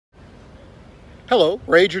Hello,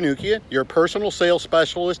 Ray Janukia, your personal sales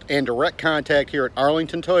specialist and direct contact here at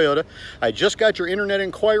Arlington Toyota. I just got your internet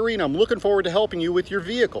inquiry and I'm looking forward to helping you with your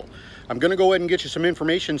vehicle. I'm going to go ahead and get you some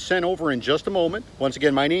information sent over in just a moment. Once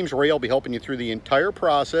again, my name's Ray. I'll be helping you through the entire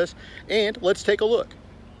process, and let's take a look.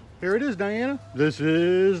 Here it is, Diana. This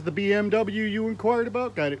is the BMW you inquired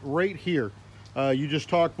about. Got it right here. You just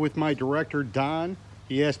talked with my director, Don.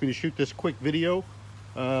 He asked me to shoot this quick video.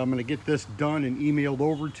 I'm going to get this done and emailed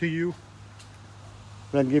over to you.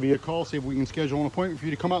 Then give you a call, see if we can schedule an appointment for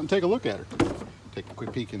you to come out and take a look at her. Take a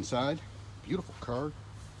quick peek inside. Beautiful car.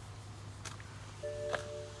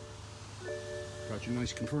 Got your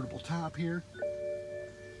nice convertible top here.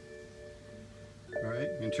 All right,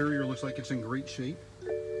 interior looks like it's in great shape.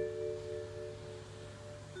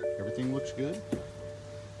 Everything looks good.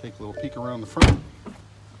 Take a little peek around the front.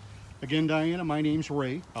 Again, Diana, my name's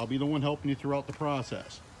Ray. I'll be the one helping you throughout the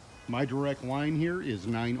process. My direct line here is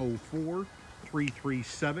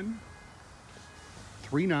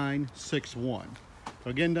 904-337-3961.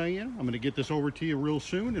 Again, Diana, I'm going to get this over to you real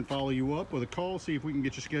soon and follow you up with a call, see if we can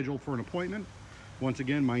get you scheduled for an appointment. Once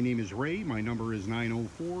again, my name is Ray. My number is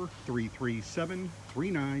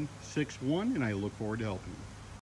 904-337-3961, and I look forward to helping you.